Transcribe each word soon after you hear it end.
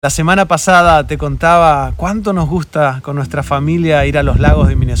La semana pasada te contaba cuánto nos gusta con nuestra familia ir a los lagos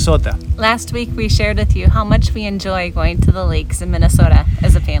de Minnesota. Last week we shared with you how much we enjoy going to the lakes in Minnesota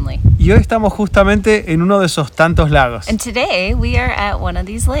as a family. Y hoy estamos justamente en uno de esos tantos lagos. And today we are at one of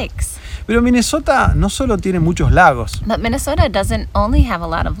these lakes. Pero Minnesota no solo tiene muchos lagos, But Minnesota doesn't only have a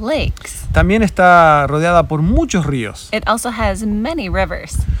lot of lakes. también está rodeada por muchos ríos. It also has many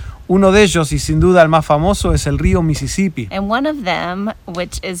rivers. Uno de ellos, y sin duda el más famoso, es el río Mississippi. And one of them,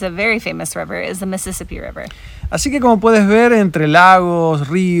 which is a very famous river, is the Mississippi River. Así que como puedes ver, entre lagos,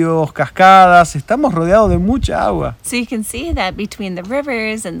 ríos, cascadas, estamos rodeados de mucha agua. So you can see that between the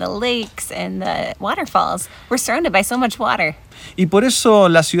rivers and the lakes and the waterfalls, we're surrounded by so much water. Y por eso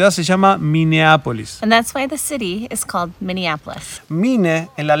la ciudad se llama Minneapolis. And that's why the city is called Minneapolis. Mine,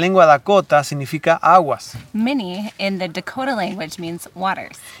 en la lengua dakota, significa aguas. Minne in the Dakota language means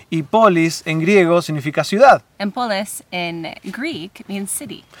waters. Y polis, en griego, significa ciudad. And polis in Greek means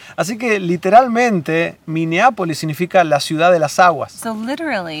city. Así que literalmente Minneapolis significa la ciudad de las aguas. So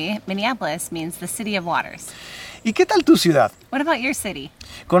literally, Minneapolis means the city of waters. ¿Y qué tal tu ciudad? What about your city?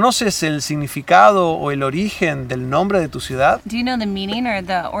 ¿Conoces el significado o el origen del nombre de tu ciudad? Do you know the meaning or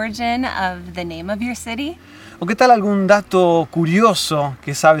the origin of the name of your city? ¿O qué tal algún dato curioso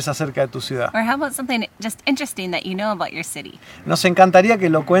que sabes acerca de tu ciudad? Or how about something just interesting that you know about your city? Nos encantaría que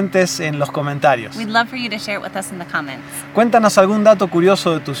lo cuentes en los comentarios. We'd love for you to share it with us in the comments. Cuéntanos algún dato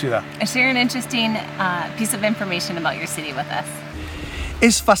curioso de tu ciudad. Share an interesting piece of information about your city with us.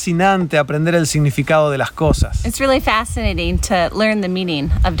 Es fascinante aprender el significado de las cosas. It's really fascinating to learn the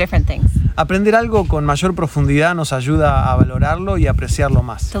meaning of different things. Aprender algo con mayor profundidad nos ayuda a valorarlo y apreciarlo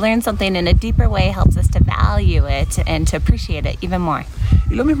más. To learn something in a deeper way helps us to value it and to appreciate it even more.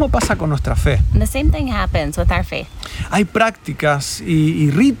 Y lo mismo pasa con nuestra fe. And the same thing happens with our faith. Hay prácticas y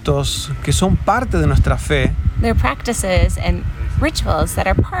ritos que son parte de nuestra fe There are practices and rituals that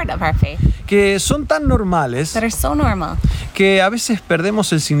are part of our faith que son tan normales that are so normal que a veces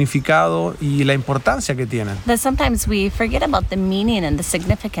perdemos el significado y la importancia que tienen. that sometimes we forget about the meaning and the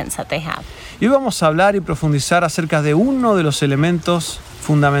significance that they have. Y hoy vamos a hablar y profundizar acerca de uno de los elementos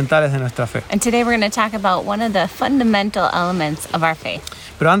fundamentales de nuestra fe. And today we're going to talk about one of the fundamental elements of our faith.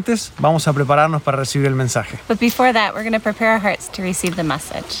 Pero antes vamos a prepararnos para recibir el mensaje. But before that, we're going to prepare our hearts to receive the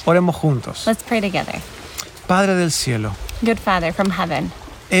message. Oremos juntos. Let's pray together. Padre del cielo, Good Father from heaven,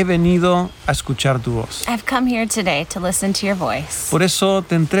 he venido a escuchar tu voz. I've come here today to listen to your voice. Por eso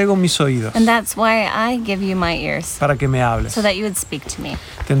te entrego mis oídos And that's why I give you my ears, para que me hables. so that you would speak to me.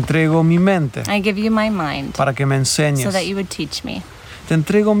 Te entrego mi mente I give you my mind, para que me enseñes. so that you would teach me. Te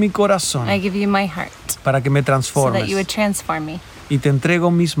entrego mi corazón I give you my heart, para que me so transformes. that you would transform me. Y te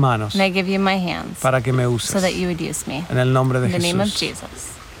entrego mis manos And I give you my hands, para que me so uses. that you would use me. En el nombre de In the name of Jesús. Jesus.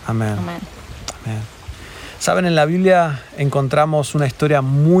 Amén. Amen. Amén. Saben, en la Biblia encontramos una historia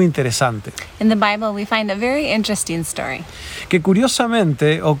muy interesante In the Bible, we find a very interesting story que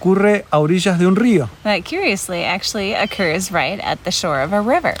curiosamente ocurre a orillas de un río. that curiously actually occurs right at the shore of a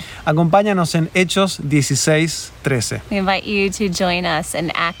river. Acompáñanos en Hechos 16:13. We invite you to join us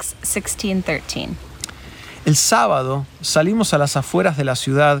in Acts 16:13. El sábado salimos a las afueras de la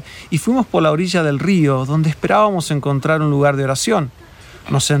ciudad y fuimos por la orilla del río donde esperábamos encontrar un lugar de oración.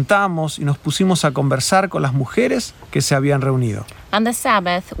 Nos sentamos y nos pusimos a conversar con las mujeres que se habían reunido. On the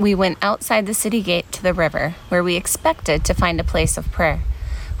Sabbath, we went outside the city gate to the river, where we expected to find a place of prayer.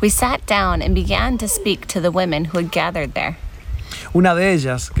 We sat down and began to speak to the women who had gathered there. Una de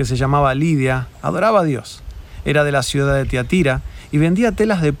ellas, que se llamaba Lidia, adoraba a Dios. Era de la ciudad de Tiatira y vendía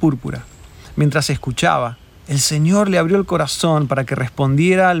telas de púrpura. Mientras escuchaba, el Señor le abrió el corazón para que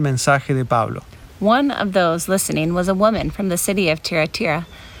respondiera al mensaje de Pablo. One of those listening was a woman from the city of Thyatira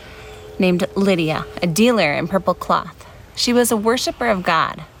named Lydia, a dealer in purple cloth. She was a worshiper of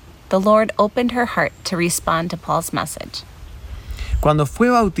God. The Lord opened her heart to respond to Paul's message. Cuando fue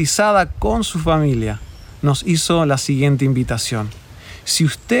bautizada con su familia, nos hizo la siguiente invitación. Si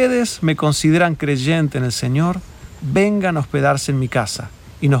ustedes me consideran creyente en el Señor, vengan a hospedarse en mi casa.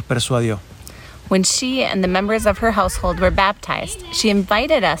 Y nos persuadió. When she and the members of her household were baptized, she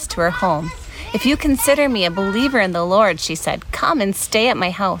invited us to her home. If you consider me a believer in the Lord, she said, come and stay at my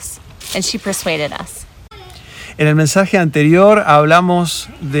house. And she persuaded us. En el mensaje anterior hablamos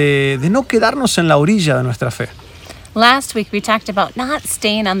de no quedarnos en la orilla de nuestra fe, Last week, we talked about not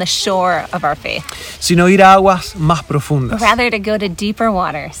staying on the shore of our faith, sino ir a aguas más but profundas. rather to go to deeper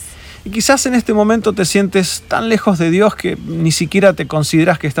waters. Y quizás en este momento te sientes tan lejos de Dios que ni siquiera te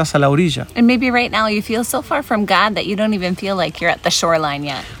consideras que estás a la orilla. And maybe right now you feel so far from God that you don't even feel like you're at the shoreline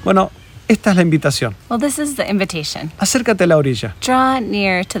yet. Bueno, esta es la invitación. Well, this is the invitation. Acércate a la orilla, Draw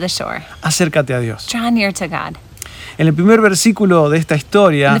near to the shore. acércate a Dios. Draw near to God. En el primer versículo de esta In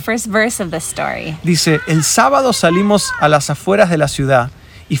historia the first verse of this story, dice, el sábado salimos a las afueras de la ciudad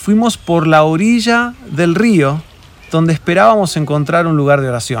y fuimos por la orilla del río donde esperábamos encontrar un lugar de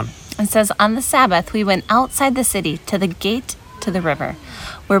oración. it says, on the Sabbath, we went outside the city to the gate to the river,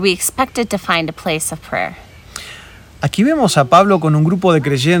 where we expected to find a place of prayer. Aquí vemos a Pablo con un grupo de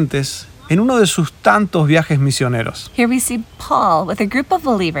creyentes en uno de sus tantos viajes misioneros. Here we see Paul with a group of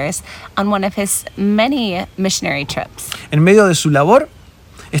believers on one of his many missionary trips. En medio de su labor,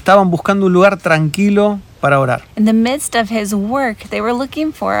 estaban buscando un lugar tranquilo para orar. In the midst of his work, they were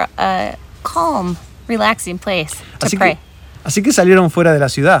looking for a calm, relaxing place to pray. Así que salieron fuera de la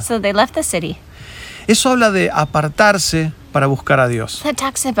ciudad. So they left the city. Eso habla de apartarse para buscar a Dios. That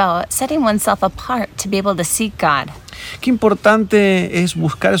talks about setting oneself apart to be able to seek God. Qué importante es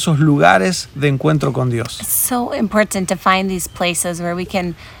buscar esos lugares de encuentro con Dios. It's so important to find these places where we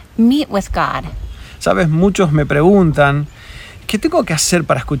can meet with God. Sabes, muchos me preguntan, ¿qué tengo que hacer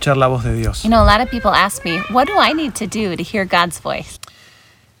para escuchar la voz de Dios? You know, a lot of people ask me, what do I need to do to hear God's voice?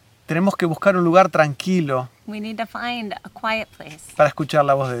 Tenemos que buscar un lugar tranquilo We need to find a quiet place para escuchar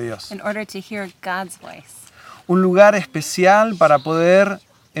la voz de Dios. in order to hear God's voice. Un lugar especial para poder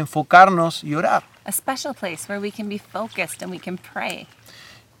enfocarnos y orar. A special place where we can be focused and we can pray.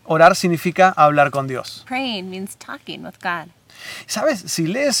 Orar significa hablar con Dios. Praying means talking with God. ¿Sabes? Si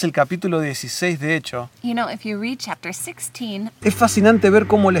lees el capítulo 16 de Hecho, You know, if you read chapter 16, es fascinante ver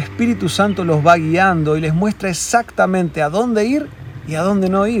cómo el Espíritu Santo los va guiando y les muestra exactamente a dónde ir y a dónde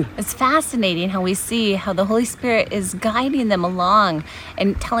no ir. it's fascinating how we see how the Holy Spirit is guiding them along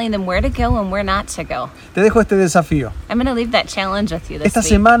and telling them where to go and where not to go. Te dejo este desafío. I'm going to leave that challenge with you this Esta week.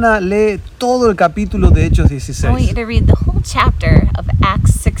 semana lee todo el capítulo de Hechos I want you 16. to read the whole chapter of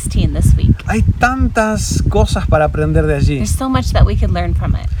Acts 16 this week. Hay tantas cosas para aprender de allí. There's so much that we could learn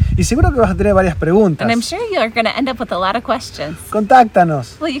from it. Y seguro que vas a tener varias preguntas. And I'm sure you're going to end up with a lot of questions.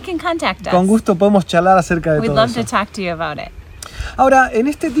 Contáctanos. Well, you can contact us. Con gusto podemos charlar acerca de We'd todo love eso. to talk to you about it. Ahora, en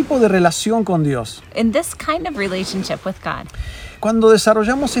este tipo de relación con Dios, In this kind of relationship with God, cuando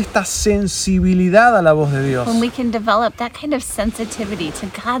desarrollamos esta sensibilidad a la voz de Dios, when we can develop that kind of sensitivity to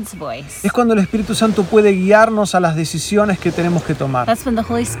God's voice, es cuando el Espíritu Santo puede guiarnos a las decisiones que tenemos que tomar. that's when the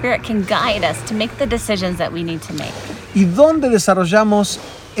Holy Spirit can guide us to make the decisions that we need to make. ¿Y dónde desarrollamos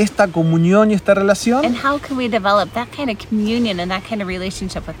esta comunión y esta relación? And how can we develop that kind of communion and that kind of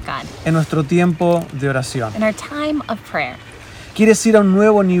relationship with God? En nuestro tiempo de oración. In our time of prayer. ¿Quieres ir a un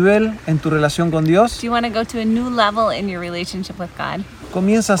nuevo nivel en tu relación con Dios? Do you want to go to a new level in your relationship with God?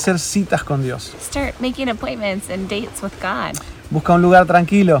 Comienza a hacer citas con Dios. Start making appointments and dates with God. Busca un lugar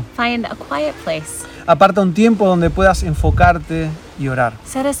tranquilo. Find a quiet place. Aparta un tiempo donde puedas enfocarte y orar.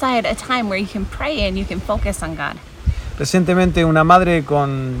 Set aside a time where you can pray and you can focus on God. Recientemente una madre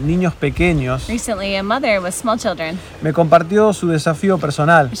con niños pequeños Recently, a mother with small children me compartió su desafío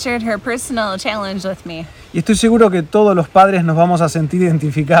personal shared her personal challenge with me. y estoy seguro que todos los padres nos vamos a sentir And I'm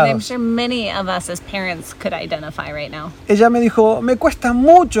identificados. sure many of us as parents could identify right now. Ella me dijo, me cuesta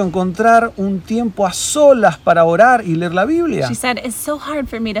mucho encontrar un tiempo a solas para orar y leer la Biblia. She said, it's so hard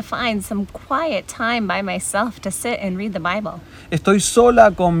for me to find some quiet time by myself to sit and read the Bible. Estoy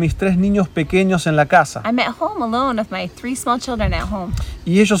sola con mis 3 niños pequeños en la casa I'm at home alone with my 3 small children at home,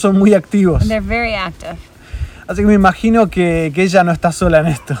 y ellos son muy activos. and they're very active. Así que me imagino que ella no está sola en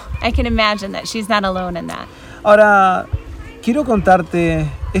esto. I can imagine that she's not alone in that. Ahora, quiero contarte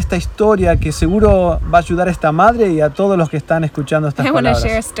esta historia que seguro va a ayudar a esta madre y a todos los que están escuchando estas I want to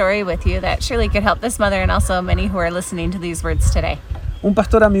share a palabras. story with you that surely could help this mother and also many who are listening to these words today. Un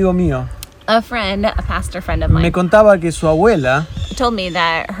pastor amigo mío A friend, a pastor friend of me mine, contaba que su abuela told me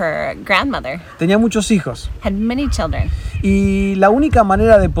that her grandmother tenía muchos hijos had many children, y la única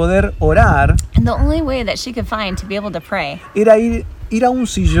manera de poder orar and the only way that she could find to be able to pray era ir a un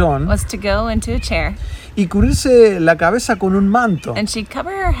sillón was to go into a chair, y cubrirse la cabeza con un manto, and she'd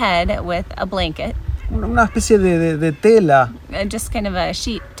cover her head with a blanket, una especie de tela, just kind of a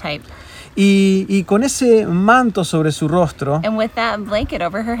sheet type, y con ese manto sobre su rostro and with that blanket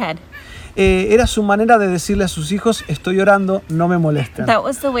over her head. Era su manera de decirle a sus hijos, estoy orando, no me molesten. That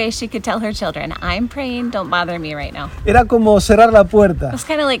was the way she could tell her children, I'm praying, don't bother me right now. Era como cerrar la puerta. It was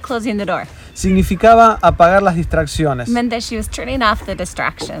kind of like closing the door. Significaba apagar las distracciones. It meant that she was turning off the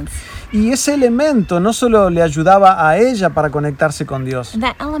distractions. Y ese elemento no solo le ayudaba a ella para conectarse con Dios, And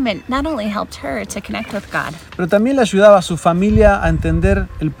that element not only helped her to connect with God, pero también le ayudaba a su familia a entender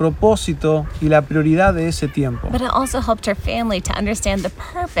el propósito y la prioridad de ese tiempo. but it also helped her family to understand the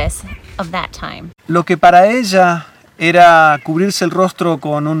purpose of that time. Lo que para ella era cubrirse el rostro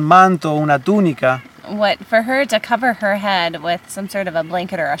con un manto o una túnica, What for her to cover her head with some sort of a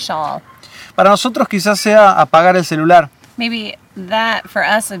blanket or a shawl, Para nosotros quizás sea apagar el celular Maybe that for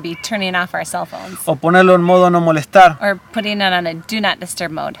us would be turning off our cell phones o ponerlo en modo no molestar. or putting it on a do not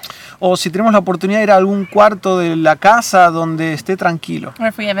disturb mode. O si tenemos la oportunidad de ir a algún cuarto de la casa donde esté tranquilo. Or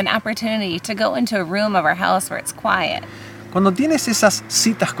if we have an opportunity to go into a room of our house where it's quiet. Cuando tienes esas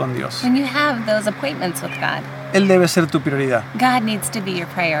citas con Dios, When you have those appointments with God, Él debe ser tu prioridad. God needs to be your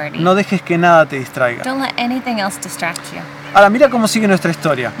priority. No dejes que nada te distraiga. Don't let anything else distract you. Ahora, mira cómo sigue nuestra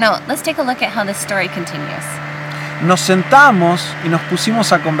historia. Now, let's take a look at how this story continues. Nos sentamos y nos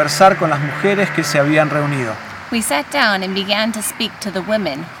pusimos a conversar con las mujeres que se habían reunido. We sat down and began to speak to the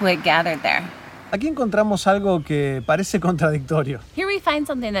women who had gathered there. Aquí encontramos algo que parece contradictorio. Here we find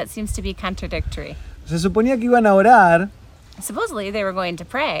something that seems to be contradictory. Se suponía que iban a orar Supposedly, they were going to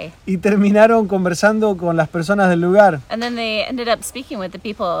pray, y terminaron conversando con las personas del lugar. and then they ended up speaking with the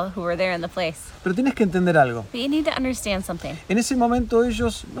people who were there in the place. Pero tienes que entender algo. But you need to understand something. En ese momento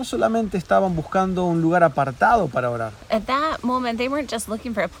ellos no solamente estaban buscando un lugar apartado para orar, At that moment, they weren't just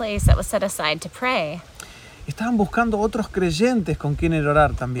looking for a place that was set aside to pray. estaban buscando otros creyentes con quienes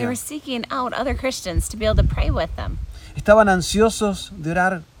orar They también. were seeking out other Christians to be able to pray with them. Estaban ansiosos de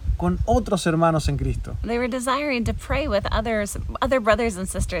orar con otros hermanos en Cristo. They were desiring to pray with other brothers and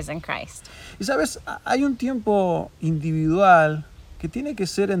sisters in Christ. Y sabes, hay un tiempo individual que tiene que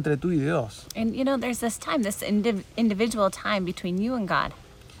ser entre tú y Dios. And you know, there's this time, this individual time between you and God.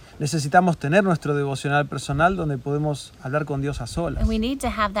 Necesitamos tener nuestro devocional personal donde podemos hablar con Dios a solas. And we need to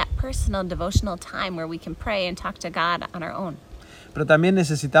have that personal devotional time where we can pray and talk to God on our own. Pero también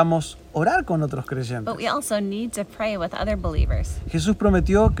necesitamos orar con otros creyentes. But we also need to pray with other believers. Jesús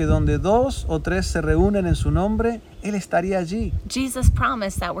prometió que donde 2 o 3 se reúnen en su nombre, Él estaría allí. Jesus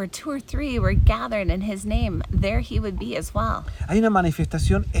promised that where 2 or 3 were gathered in his name, there he would be as well. Hay una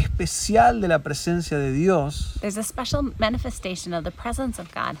manifestación especial de la presencia de Dios There's a special manifestation of the presence of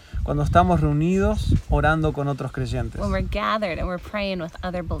God cuando estamos reunidos orando con otros creyentes. when we're gathered and we're praying with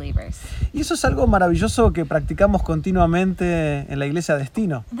other believers. Y eso es algo maravilloso que practicamos continuamente en la iglesia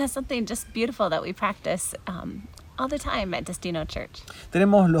Destino. And that's something just beautiful that we practice all the time at Destino Church.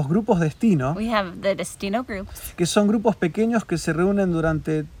 Tenemos los grupos Destino, We have the Destino groups que son grupos pequeños que se reúnen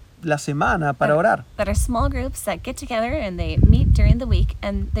durante la semana para orar. that are small groups that get together and they meet during the week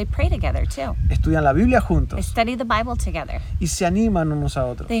and they pray together too. Estudian la Biblia They juntos study the Bible together. y se animan unos a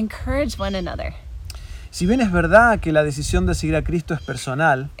otros. They encourage one another. Si bien es verdad que la decisión de seguir a Cristo es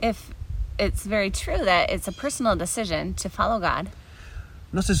personal, If it's very true that it's a personal decision to follow God,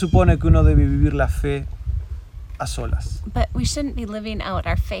 no se supone que uno debe vivir la fe a solas. but we shouldn't be living out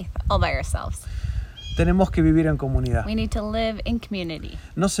our faith all by ourselves. Tenemos que vivir en comunidad. We need to live in community.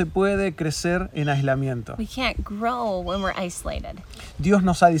 No se puede crecer en aislamiento. We can't grow when we're isolated. Dios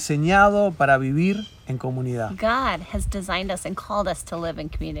nos ha diseñado para vivir en comunidad. God has designed us and called us to live in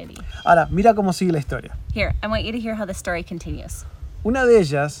community. Ahora, mira cómo sigue la historia. Here, I want you to hear how the story continues. Una de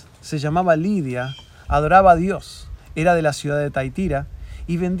ellas se llamaba Lidia, adoraba a Dios, era de la ciudad de Taitira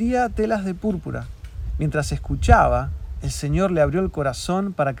y vendía telas de púrpura. Mientras escuchaba, el Señor le abrió el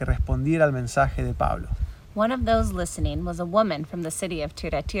corazón para que respondiera al mensaje de Pablo. One of those listening was a woman from the city of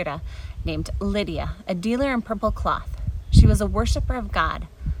Thyatira named Lydia, a dealer in purple cloth. She was a worshiper of God.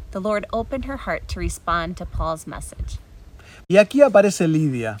 The Lord opened her heart to respond to Paul's message. Y aquí aparece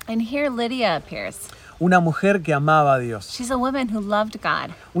Lidia, And here Lydia appears. una mujer que amaba a Dios, She's a woman who loved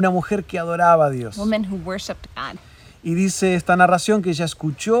God, una mujer que adoraba a Dios. a woman who worshiped God. Y dice esta narración que ella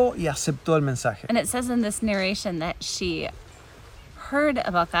escuchó y aceptó el mensaje. And it says in this narration that she heard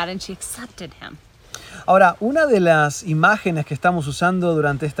about God and she accepted him. Ahora, una de las imágenes que estamos usando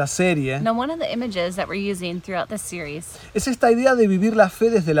durante esta serie Now, one of the images that we're using throughout this series es esta idea de vivir la fe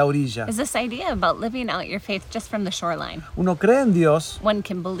desde la orilla. is this idea about living out your faith just from the shoreline. Uno cree en Dios, One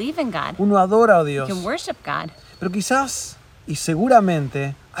can believe in God, uno adora a you Dios, can worship God, pero quizás y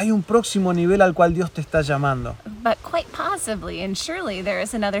seguramente hay un próximo nivel al cual Dios te está llamando. but quite possibly and surely there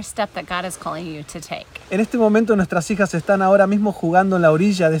is another step that God is calling you to take. En este momento nuestras hijas están ahora mismo jugando en la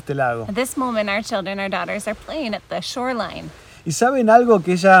orilla de este lago. At this moment, our children, our daughters are playing at the shoreline. ¿Y saben algo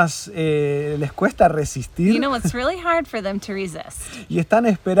que ellas les cuesta resistir? You know, it's really hard for them to resist. Y están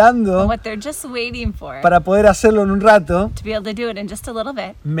esperando What they're just waiting for para poder hacerlo en un rato, to be able to do it in just a little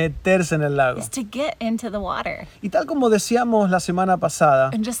bit meterse en el lago. is to get into the water. Y tal como decíamos la semana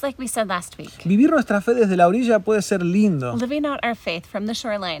pasada, And just like we said last week, vivir nuestra fe desde la orilla puede ser lindo, living out our faith from the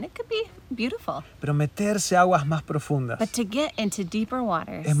shoreline, it could be beautiful. Pero meterse a aguas más profundas But to get into deeper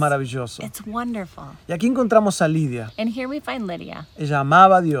waters, es maravilloso. it's wonderful. Y aquí encontramos a Lidia. And here we find Lydia. Ella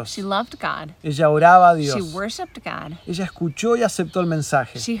amaba a Dios. She loved God. Ella oraba a She Dios. worshiped God. Ella escuchó y aceptó el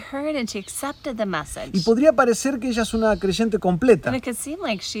mensaje. She heard and she accepted the message. Y podría parecer que ella es una creyente completa, And it could seem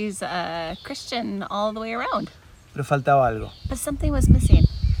like she's a Christian all the way around. pero faltaba algo. But something was missing.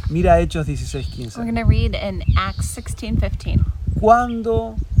 Mira Hechos We're 16:15. going to read in Acts 16:15.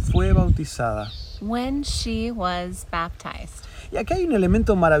 ¿Cuándo fue bautizada? When she was baptized. Y aquí hay un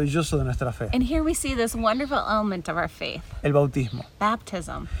elemento maravilloso de nuestra fe, And here we see this wonderful element of our faith, el bautismo.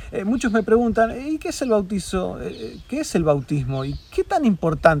 baptism. Muchos me preguntan, ¿y qué es el bautizo? ¿Qué es el bautismo? ¿Y qué tan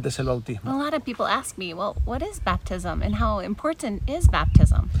importante es el A bautismo? lot of people ask me, well, what is baptism and how important is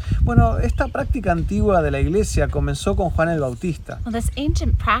baptism? Bueno, esta práctica antigua de la iglesia comenzó con Juan el Bautista Well, this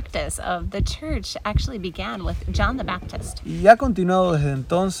ancient practice of the church actually began with John the Baptist, y ha continuado desde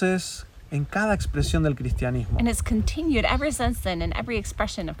entonces en cada expresión del cristianismo. and it's continued ever since then in every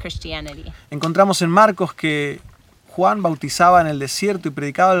expression of Christianity. Encontramos en Marcos que Juan bautizaba en el desierto y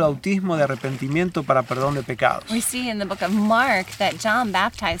predicaba el bautismo de arrepentimiento para perdón de pecados. We see in the book of Mark that John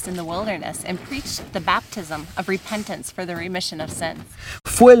baptized in the wilderness and preached the baptism of repentance for the remission of sins.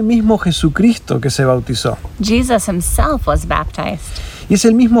 Fue el mismo Jesucristo que se bautizó. Jesus himself was baptized. Y es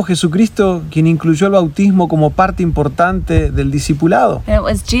el mismo Jesucristo quien incluyó el bautismo como parte importante del discipulado. And it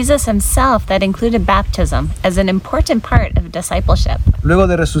was Jesus himself that included baptism as an important part of discipleship. Luego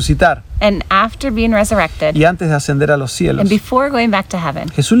de resucitar And after being resurrected y antes de ascender a los cielos, and before going back to heaven,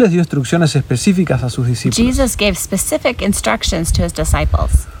 Jesús les dio instrucciones específicas a sus discípulos. Jesus gave specific instructions to his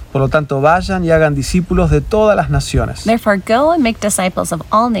disciples. Por lo tanto, vayan y hagan discípulos de todas las naciones, Therefore, go and make disciples of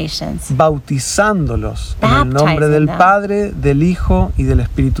all nations, bautizándolos en el nombre del Padre, del Hijo y del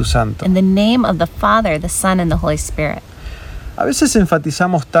Espíritu Santo. in the name of the Father, the Son, and the Holy Spirit. A veces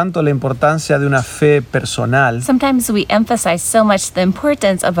enfatizamos tanto la importancia de una fe personal Sometimes we emphasize so much the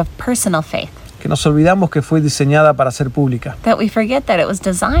importance of a personal faith que nos olvidamos que fue diseñada para ser pública. that we forget that it was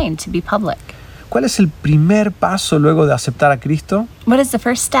designed to be public. ¿Cuál es el primer paso luego de aceptar a Cristo? What is the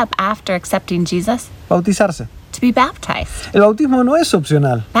first step after accepting Jesus? Bautizarse. To be baptized. El bautismo no es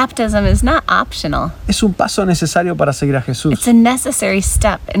opcional, Baptism is not optional. es un paso necesario para seguir a It's Jesús. a necessary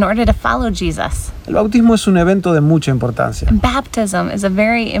step in order to follow Jesus. El bautismo es un evento de mucha importancia. And baptism is a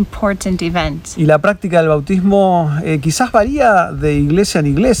very important event. Y la práctica del bautismo quizás varía de iglesia en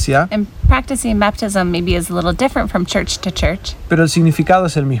iglesia, And practicing baptism maybe is a little different from church to church, pero el significado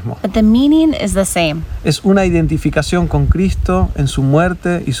es el mismo. but the meaning is the same. Es una identificación con Cristo en su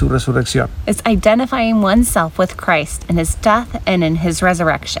muerte y su resurrección. It's identifying oneself with Christ in his death and in his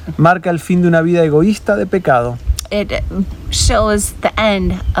resurrection. Marca el fin de una vida egoísta de pecado It shows the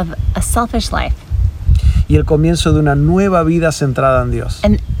end of a selfish life y el comienzo de una nueva vida centrada en Dios,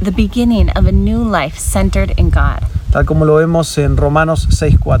 and the beginning of a new life centered in God, tal como lo vemos en Romanos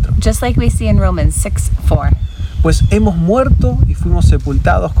 6:4. just like we see in Romans 6:4. Pues hemos muerto y fuimos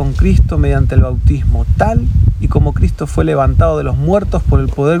sepultados con Cristo mediante el bautismo, tal y como Cristo fue levantado de los muertos por el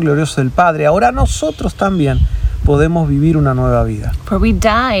poder glorioso del Padre. Ahora nosotros también podemos vivir una nueva vida. For we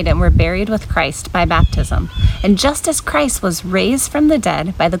died and were buried with Christ by baptism. And just as Christ was raised from the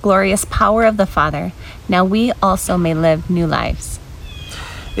dead by the glorious power of the Father, now we also may live new lives.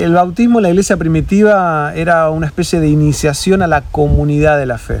 El bautismo en la iglesia primitiva era una especie de iniciación a la comunidad de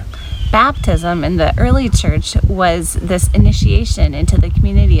la fe. Baptism in the early church was this initiation into the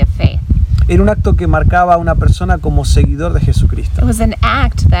community of faith. Era un acto que marcaba a una persona como seguidor de Jesucristo. It was an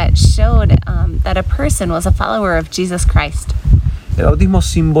act that showed that a person was a follower of Jesus Christ. El bautismo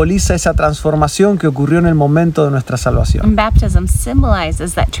simboliza esa transformación que ocurrió en el momento de nuestra salvación. And baptism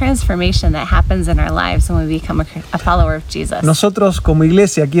symbolizes that transformation that happens in our lives when we become a follower of Jesus. Nosotros como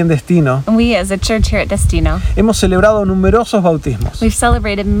iglesia aquí en Destino And we as a church here at Destino, hemos celebrado numerosos bautismos. we've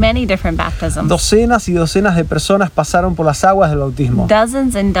celebrated many different baptisms. Docenas y docenas de personas pasaron por las aguas del bautismo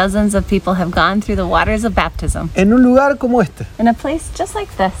Dozens and dozens of people have gone through the waters of baptism en un lugar como este, in a place just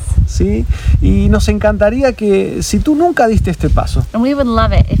like this. ¿sí? Y nos encantaría que si tú nunca diste este paso, And we would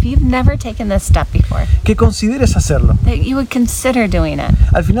love it if you've never taken this step before, que consideres hacerlo. that you would consider doing it.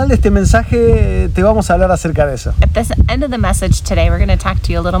 Al final de este mensaje te vamos a hablar acerca de eso. At this end of the message today, we're going to talk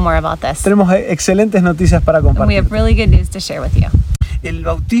to you a little more about this. Tenemos excelentes noticias para And we compartir. have really good news to share with you. El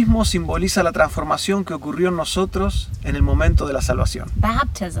bautismo simboliza la transformación que ocurrió en nosotros en el momento de la salvación.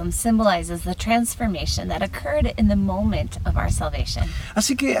 Baptism symbolizes the transformation that occurred in the moment of our salvation.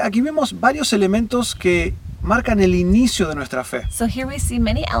 Así que aquí vemos varios elementos que marcan el inicio de nuestra fe. So here we see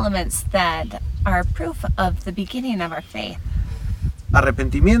many elements that are proof of the beginning of our faith.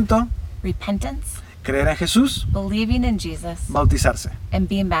 Arrepentimiento, Repentance, creer en Jesús, believing in Jesus, bautizarse, and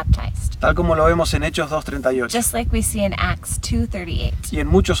being baptized. tal como lo vemos en Hechos 2:38 Just like we see in Acts 2:38 y en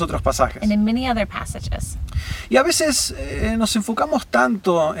muchos otros pasajes. and in many other passages. Y a veces nos enfocamos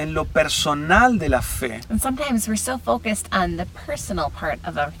tanto en lo personal de la fe And sometimes we're so focused on the personal part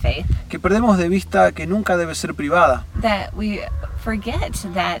of our faith que perdemos de vista que nunca debe ser privada. that we forget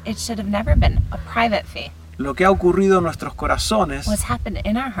that it should have never been a private faith. Lo que ha ocurrido en nuestros corazones What's happened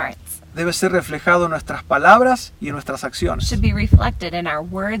in our hearts debe ser reflejado en nuestras palabras y en nuestras acciones. should be reflected in our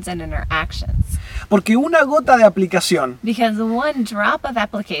words and in our actions. Porque una gota de aplicación Because one drop of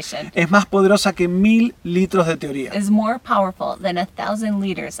application es más poderosa que 1000 litros de teoría. is more powerful than 1,000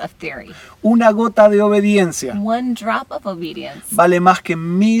 liters of theory. Una gota de obediencia One drop of obedience vale más que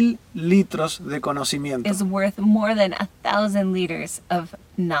 1000 litros de conocimiento. is worth more than 1,000 liters of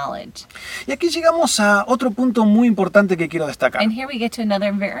knowledge. Y aquí llegamos a otro punto muy importante que quiero destacar. And here we get to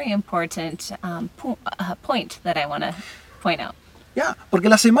another very important point that I want to point out. Ya, porque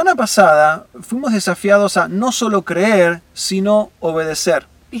la semana pasada fuimos desafiados a no solo creer, sino obedecer.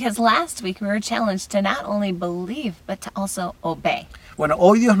 Because last week we were challenged to not only believe, but to also obey. Bueno,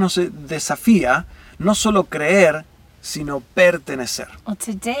 hoy Dios nos desafía no solo creer, sino pertenecer. Well,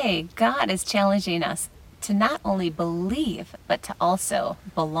 today God is challenging us to not only believe, but to also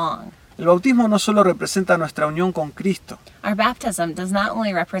belong. El bautismo no solo representa nuestra unión con Cristo, Our baptism does not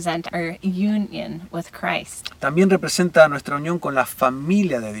only represent our union with Christ, también representa nuestra unión con la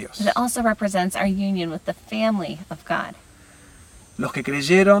familia de Dios. but it also represents our union with the family of God. Los que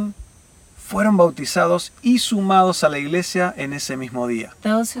creyeron fueron bautizados y sumados a la iglesia en ese mismo día.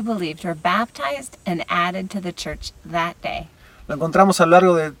 Those who believed were baptized and added to the church that day. Lo encontramos a lo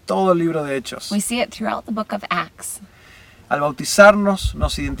largo de todo el libro de Hechos. We see it throughout the book of Acts. Al bautizarnos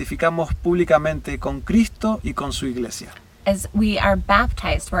nos identificamos públicamente con Cristo y con su iglesia. As we are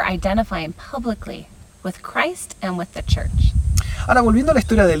baptized, we're identifying publicly with Christ and with the church. Ahora, volviendo a la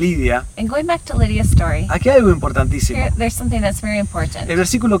historia de Lidia, And going back to Lydia's story, aquí hay algo importantísimo. there's something that's very important. El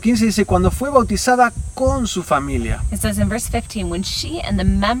versículo 15 dice, cuando fue bautizada con su familia. It says in verse 15, when she and the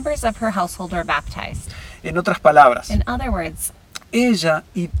members of her household were baptized. En otras palabras, In other words, ella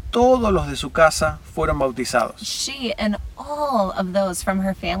y todos los de su casa fueron bautizados. she and all of those from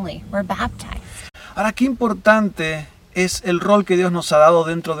her family were baptized. Ahora, qué importante es el rol que Dios nos ha dado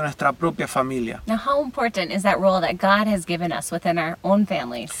dentro de nuestra propia familia. Now, how important is that role that God has given us within our own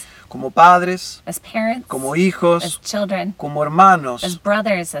families? Como padres, As parents, como as hijos, children, como hermanos. as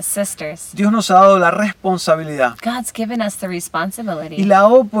brothers, as sisters. Dios nos ha dado la responsabilidad God's given us the y responsibility la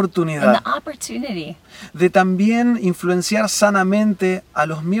and oportunidad the opportunity de también influenciar sanamente a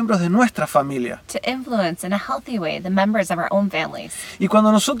los miembros de nuestra familia. to influence in a healthy way the members of our own families. Y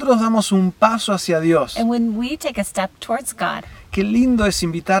cuando nosotros damos un paso hacia Dios, And when we take a step towards God, qué lindo es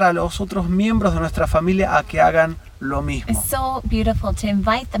invitar a los otros miembros de nuestra familia a que hagan lo it's mismo. so beautiful to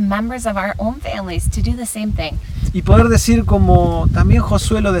invite the members of our own families to do the same thing. Y poder decir como también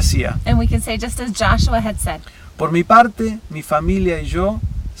Josué lo decía, And we can say, just as Joshua had said, por mi parte, mi familia y yo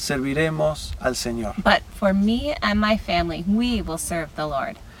serviremos al Señor. but for me and my family, we will serve the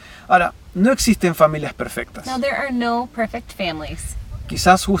Lord. Ahora, no existen familias perfectas. Now, there are no perfect families.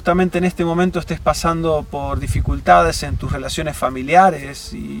 Quizás justamente en este momento estés pasando por dificultades en tus relaciones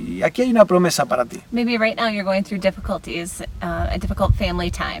familiares y aquí hay una promesa para ti. Maybe right now you're going through difficulties, a difficult family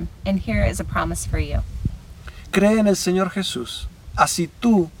time, and here is a promise for you. Cree en el Señor Jesús, así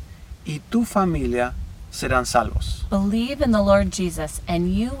tú y tu familia serán salvos. Believe in the Lord Jesus,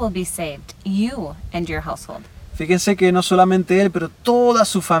 and you will be saved, you and your household. Fíjense que no solamente él, pero toda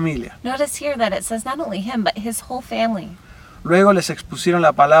su familia. Notice here that it says not only him, but his whole family. Luego les expusieron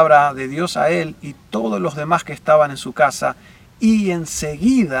la palabra de Dios a él y todos los demás que estaban en su casa y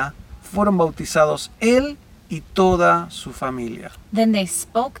enseguida fueron bautizados él y toda su familia. Then they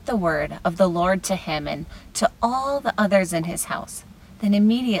spoke the word of the Lord to him and to all the others in his house. Then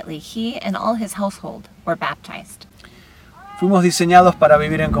immediately he and all his household were baptized. Fuimos diseñados para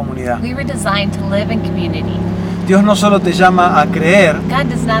vivir en comunidad. We were designed to live in community. Dios no solo te llama a creer, God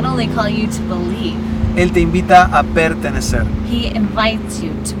does not only call you to believe, Él te invita a pertenecer. he invites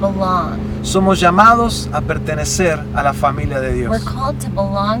you to belong. Somos llamados a pertenecer a la familia de Dios. We're called to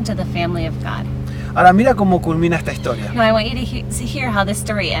belong to the family of God. Ahora mira cómo culmina esta historia. Now I want you to hear how this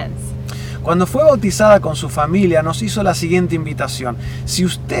story ends. Cuando fue bautizada con su familia, nos hizo la siguiente invitación. Si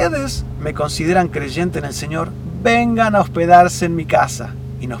ustedes me consideran creyente en el Señor, vengan a hospedarse en mi casa.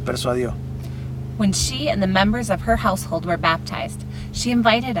 Y nos persuadió. When she and the members of her household were baptized, she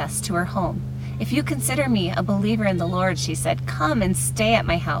invited us to her home. If you consider me a believer in the Lord, she said, come and stay at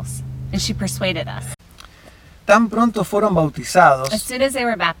my house. And she persuaded us. Tan pronto fueron bautizados, As soon as they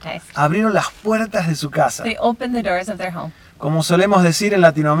were baptized, abrieron las puertas de su casa. they opened the doors of their home. Como solemos decir en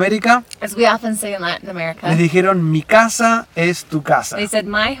Latinoamérica, As we often say in Latin les America, dijeron, mi casa es tu casa. they said,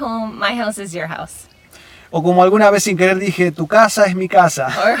 my home, my house is your house. O como alguna vez sin querer dije, tu casa es mi casa.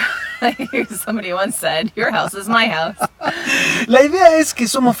 Or like somebody once said, your house is my house. La idea es que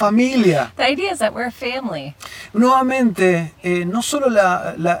somos familia. The idea is that we're a family. Nuevamente, no solo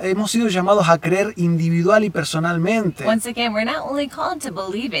hemos sido llamados a creer individual y personalmente, Once again, we're not only called to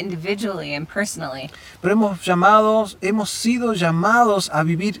believe individually and personally, pero hemos sido llamados a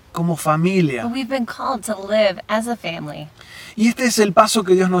vivir como familia. but we've been called to live as a family. Y este es el paso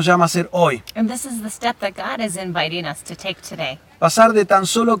que Dios nos llama a hacer hoy. And this is the step that God is inviting us to take today. Pasar de tan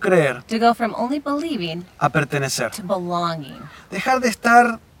solo creer To go from only believing a pertenecer. to belonging. Dejar de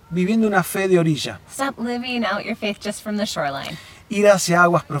estar viviendo una fe de orilla. Stop living out your faith just from the shoreline. Ir hacia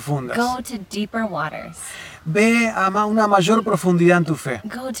aguas profundas. Go to deeper waters. Ve a una mayor profundidad en tu fe.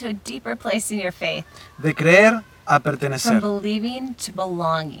 Go to a deeper place in your faith. De creer a From pertenecer. believing to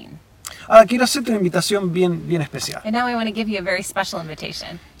belonging. Ahora quiero hacerte una invitación bien especial. And now I want to give you a very special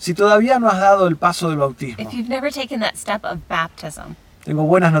invitation. Si todavía no has dado el paso del bautismo, If you've never taken that step of baptism, tengo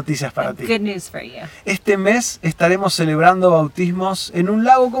buenas noticias para ti. good news for you. Este mes estaremos celebrando bautismos en un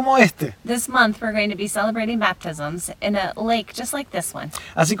lago como este. This month we're going to be celebrating baptisms in a lake just like this one.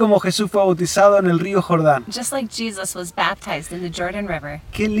 Así como Jesús fue bautizado en el río Jordán. Just like Jesus was baptized in the Jordan River.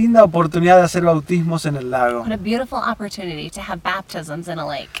 Qué linda oportunidad de hacer bautismos en el lago. What a beautiful opportunity to have baptisms in a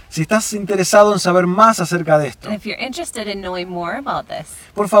lake. Si estás interesado en saber más acerca de esto, And if you're interested in knowing more about this,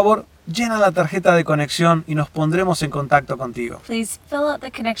 por favor, llena la tarjeta de conexión y nos pondremos en contacto contigo. please fill out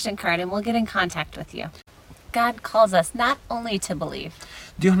the connection card and we'll get in contact with you. God calls us not only to believe,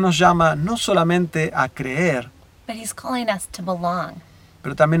 Dios nos llama no solamente a creer, but He's calling us to belong.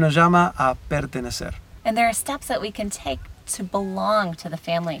 pero también nos llama a pertenecer. And there are steps that we can take to belong to the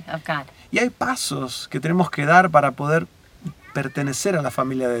family of God. Y hay pasos que tenemos que dar para poder pertenecer a la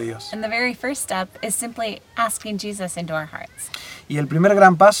familia de Dios. And the very first step is simply asking Jesus into our hearts. Y el primer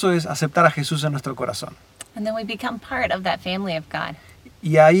gran paso es aceptar a Jesús en nuestro corazón. And then we become part of that family of God.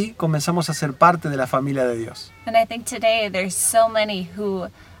 Y ahí comenzamos a ser parte de la familia de Dios. And I think today there's so many who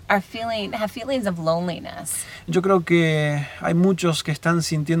have feelings of loneliness. Yo creo que hay muchos que están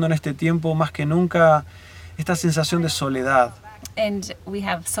sintiendo en este tiempo más que nunca esta sensación de soledad. And we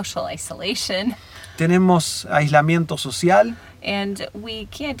have social isolation. Tenemos aislamiento social And we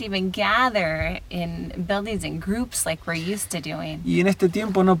can't even gather in buildings and groups like we're used to doing. y en este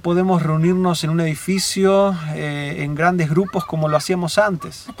tiempo no podemos reunirnos en un edificio en grandes grupos como lo hacíamos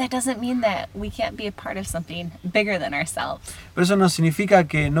antes. But that doesn't mean that we can't be a part of something bigger than ourselves. Pero eso no significa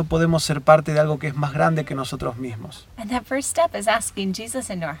que no podemos ser parte de algo que es más grande que nosotros mismos. And that first step is asking Jesus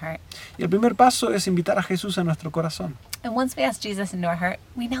into our heart. Y el primer paso es invitar a Jesús a nuestro corazón. And once we ask Jesus into our heart,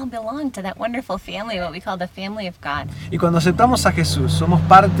 we now belong to that wonderful family, what we call the family of God. Y cuando aceptamos a Jesús, somos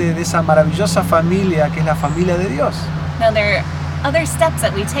parte de esa maravillosa familia que es la familia de Dios. Now there are other steps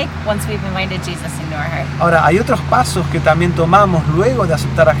that we take once we've invited Jesus into our heart. Ahora, hay otros pasos que también tomamos luego de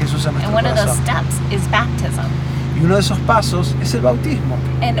aceptar a Jesús en And nuestro one of those corazón. steps is baptism. Y uno de esos pasos es el bautismo.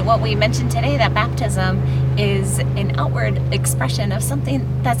 And what we mentioned today, that baptism is an outward expression of something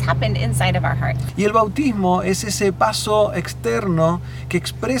that's happened inside of our heart. Y el bautismo es ese paso externo que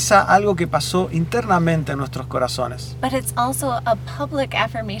expresa algo que pasó internamente en nuestros corazones. But it's also a public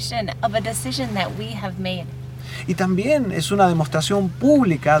affirmation of a decision that we have made. Y también es una demostración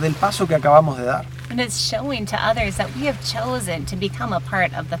pública del paso que acabamos de dar. And it's showing to others that we have chosen to become a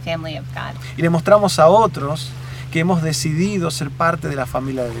part of the family of God. Y le mostramos a otros que hemos decidido ser parte de la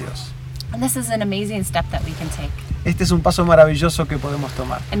familia de Dios. And this is an amazing step that we can take. Este es un paso maravilloso que podemos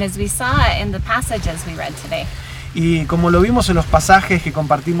tomar. And as we saw in the passages we read today, Y como lo vimos en los pasajes que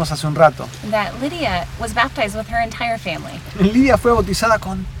compartimos hace un rato, that Lydia was baptized with her entire family. Lidia fue bautizada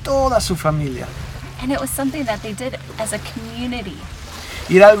con toda su familia. And it was something that they did as a community.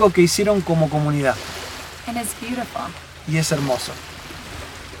 Y era algo que hicieron como comunidad. And it's beautiful. Y es hermoso.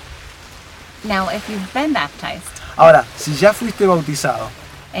 Now, if you've been baptized Ahora, si ya fuiste bautizado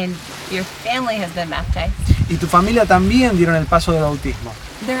and your family has been baptized, y tu familia también dieron el paso del bautismo,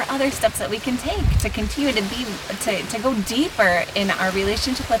 there are other steps that we can take to continue to go deeper in our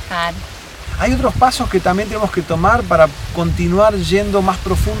relationship with God. hay otros pasos que también tenemos que tomar para continuar yendo más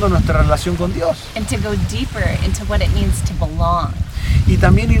profundo en nuestra relación con Dios. And to go deeper into what it means to belong. Y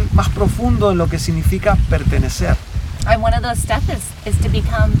también ir más profundo en lo que significa pertenecer. And one of those steps is to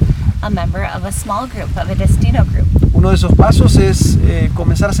become a member of a small group, of a destino group. Uno de esos pasos es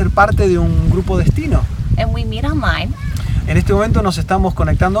comenzar a ser parte de un grupo destino. And we meet online. En este momento nos estamos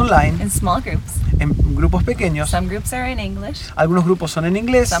conectando online in small groups. en grupos pequeños. Some groups are in English, Algunos grupos son en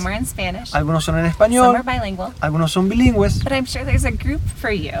inglés, some are in Spanish, algunos son en some español, are bilingual. algunos son bilingües, But I'm sure there's a group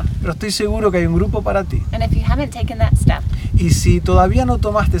for you. pero estoy seguro que hay un grupo para ti. And if you haven't taken that step, Y si todavía no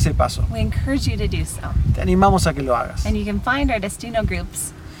tomaste ese paso, we encourage you to do so. te animamos a que lo hagas. And you can find our Destino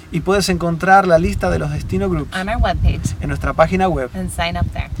groups Y puedes encontrar la lista de los Destino Groups on our webpage en nuestra página web and sign up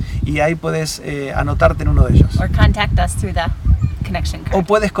there. y ahí puedes anotarte en uno de ellos. Or contact us through the connection O card.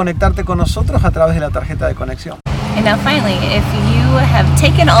 puedes conectarte con nosotros a través de la tarjeta de conexión. And now finally, if you have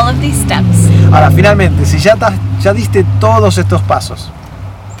taken all of these steps, Ahora, finalmente, si ya diste todos estos pasos,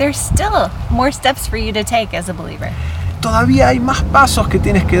 there's still more steps for you to take as a believer. todavía hay más pasos que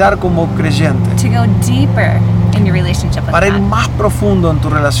tienes que dar como creyente To go deeper in your relationship with para ir God. más profundo en tu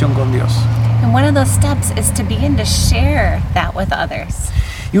relación con Dios. And one of those steps is to begin to share that with others.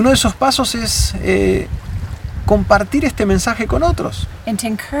 Y uno de esos pasos es compartir este mensaje con otros And to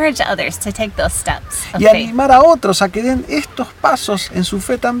encourage others to take those steps of y faith. animar a otros a que den estos pasos en su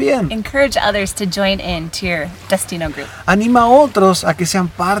fe también. Encourage others to join in to your Destino group. Anima a otros a que sean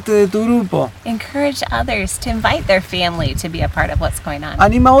parte de tu grupo. Encourage others to invite their family to be a part of what's going on.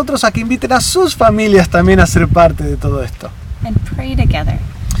 Anima a otros a que inviten a sus familias también a ser parte de todo esto. And pray together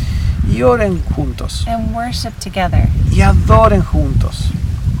Y oren juntos. and worship together Y adoren juntos.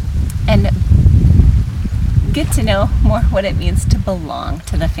 and get to know more what it means to belong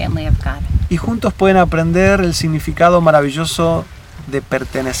to the family of God. Y juntos pueden aprender el significado maravilloso de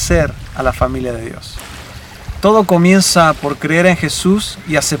pertenecer a la familia de Dios. Todo comienza por creer en Jesús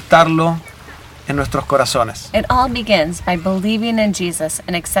y aceptarlo en nuestros corazones. It all begins by believing in Jesus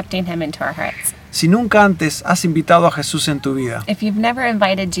and accepting him into our hearts. Si nunca antes has invitado a Jesús en tu vida, If you've never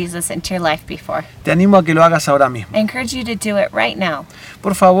invited Jesus into your life before, te animo a que lo hagas ahora mismo. I encourage you to do it right now.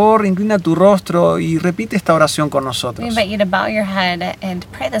 Por favor, inclina tu rostro y repite esta oración con We nosotros. invite you to bow your head and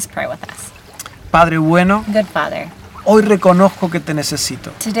pray this prayer with us. Padre bueno, Good Father, hoy reconozco que te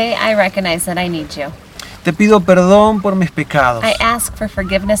necesito. today I recognize that I need you. Te pido perdón por mis pecados. I ask for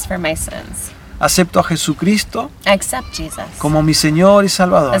forgiveness for my sins. Acepto a Jesucristo I accept Jesus como mi Señor y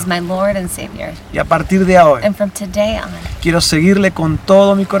Salvador. as my Lord and Savior. Y a partir de hoy, And from today on, quiero seguirle con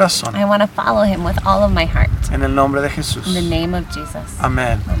todo mi corazón. I want to follow him with all of my heart. En el nombre de Jesús. In the name of Jesus.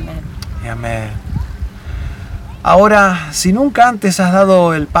 Amén Amen. y amén. Ahora, si nunca antes has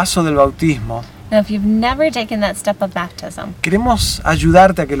dado el paso del bautismo, Now, if you've never taken that step of baptism, queremos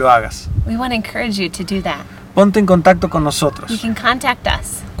ayudarte a que lo hagas. we want to encourage you to do that. Ponte en contacto con You nosotros. can contact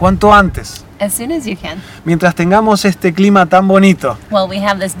us Cuanto antes, as soon as you can. mientras tengamos este clima tan bonito. Well, we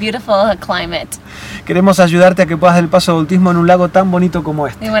have this beautiful climate. Queremos ayudarte a que puedas dar el paso del bautismo en un lago tan bonito como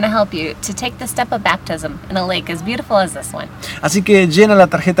este. We want to help you to take the step of baptism in a lake as beautiful as this one. Así que llena la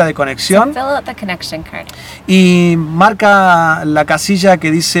tarjeta de conexión Fill out the connection card. y marca la casilla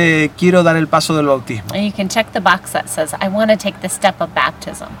que dice quiero dar el paso del bautismo. And you can check the box that says, I want to take the step of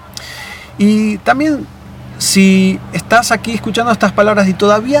baptism. Y también si estás aquí escuchando estas palabras y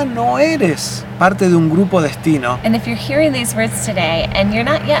todavía no eres parte de un grupo destino, And if you're hearing these words today and you're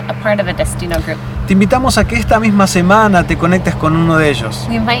not yet a part of a Destino group, te invitamos a que esta misma semana te conectes con uno de ellos.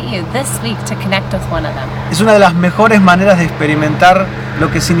 we invite you this week to connect with one of them. Es una de las mejores maneras de experimentar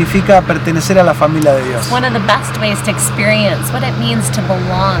lo que significa pertenecer a la familia de Dios. It's one of the best ways to experience what it means to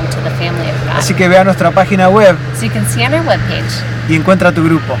belong to the family of God. Así que ve a nuestra página web So you can see on our webpage y encuentra tu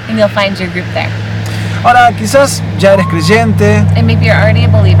grupo. and you'll find your group there. Ahora, quizás ya eres creyente, And maybe you're already a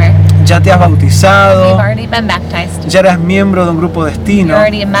believer. ya te has You've bautizado, already been baptized. ya eres miembro de un grupo destino. You're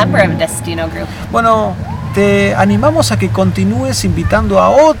already a member of a Destino group. Bueno, te animamos a que continúes invitando a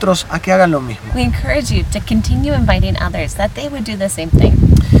otros a que hagan lo mismo. We encourage you to continue inviting others that they would do the same thing.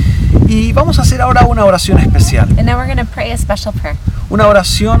 Y vamos a hacer ahora una oración especial. And now we're going to pray a special prayer. Una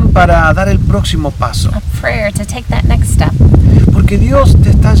oración para dar el próximo paso. A prayer to take that next step. Porque Dios te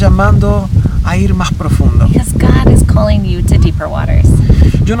está llamando a ir más profundo. Because God is calling you to deeper waters.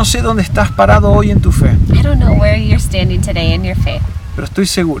 Yo no sé dónde estás parado hoy en tu fe, I don't know where you're standing today in your faith, pero estoy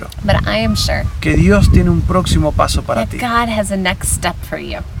seguro but I am sure que Dios tiene un próximo paso para that ti. God has a next step for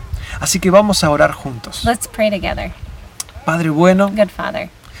you. Así que vamos a orar juntos. Let's pray together. Padre bueno, Good Father,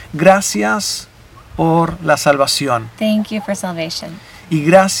 gracias por la salvación thank you for salvation. y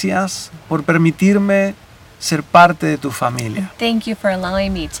gracias por permitirme ser parte de tu familia. Thank you for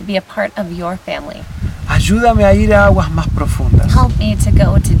allowing me to be a part of your family. Ayúdame a ir a aguas más profundas. Help me to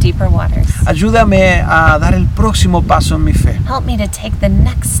go to deeper waters. Ayúdame a dar el próximo paso en mi fe Help me to take the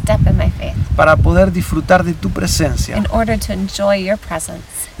next step in my faith para poder disfrutar de tu presencia in order to enjoy your presence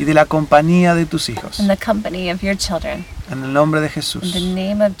y de la compañía de tus hijos. in the company of your children. En el nombre de In Jesús. the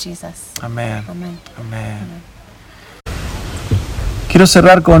name of Jesus. Amén. Amen. Amén. Quiero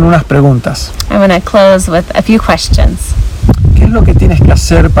cerrar con unas preguntas. I want to close with a few questions. ¿Qué es lo que tienes que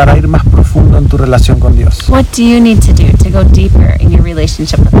hacer para ir más profundo en tu relación con Dios? What do you need to do to go deeper in your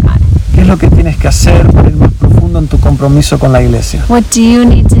relationship with God? ¿Qué es lo que tienes que hacer para ir más profundo en tu compromiso con la iglesia? What do you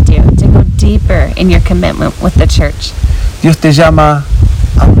need to do to go deeper in your commitment with the church? Dios te llama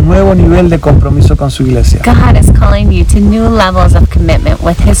a un nuevo nivel de compromiso con su iglesia. God is calling you to new levels of commitment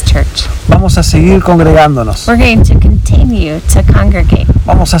with His church. Vamos a seguir congregándonos. We're going to continue to congregate.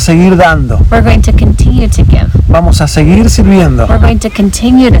 Vamos a seguir dando. We're going to continue to give. Vamos a seguir sirviendo. We're going to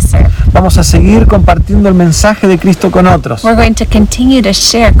continue to serve. Vamos a seguir compartiendo el mensaje de Cristo con otros. We're going to continue to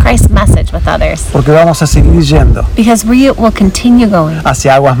share Christ's message with others. Porque vamos a seguir yendo Because we will continue going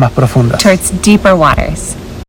hacia aguas más profundas. towards deeper waters.